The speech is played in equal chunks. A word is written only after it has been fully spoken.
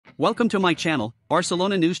Welcome to my channel,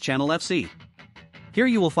 Barcelona News Channel FC. Here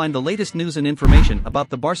you will find the latest news and information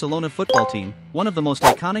about the Barcelona football team, one of the most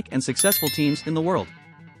iconic and successful teams in the world.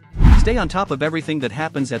 Stay on top of everything that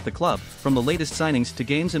happens at the club, from the latest signings to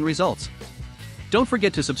games and results. Don't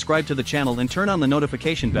forget to subscribe to the channel and turn on the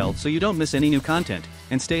notification bell so you don't miss any new content,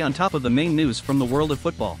 and stay on top of the main news from the world of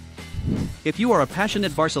football. If you are a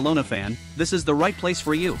passionate Barcelona fan, this is the right place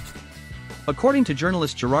for you. According to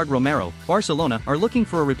journalist Gerard Romero, Barcelona are looking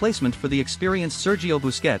for a replacement for the experienced Sergio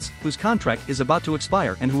Busquets, whose contract is about to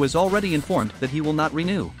expire and who is already informed that he will not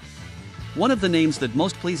renew. One of the names that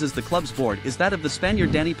most pleases the club's board is that of the Spaniard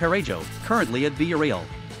Dani Parejo, currently at Villarreal.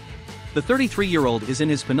 The 33-year-old is in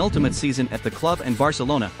his penultimate season at the club, and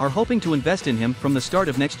Barcelona are hoping to invest in him from the start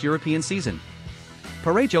of next European season.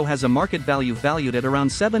 Parejo has a market value valued at around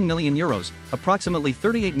 €7 million, approximately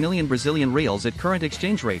 38 million Brazilian reals at current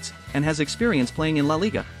exchange rates, and has experience playing in La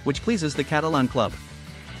Liga, which pleases the Catalan club.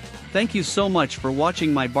 Thank you so much for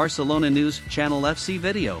watching my Barcelona News Channel FC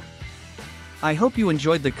video. I hope you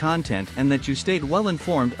enjoyed the content and that you stayed well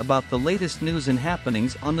informed about the latest news and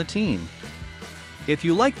happenings on the team. If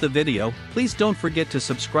you liked the video, please don't forget to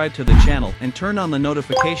subscribe to the channel and turn on the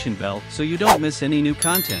notification bell so you don't miss any new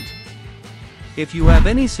content. If you have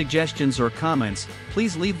any suggestions or comments,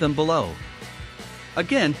 please leave them below.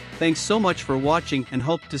 Again, thanks so much for watching and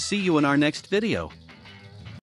hope to see you in our next video.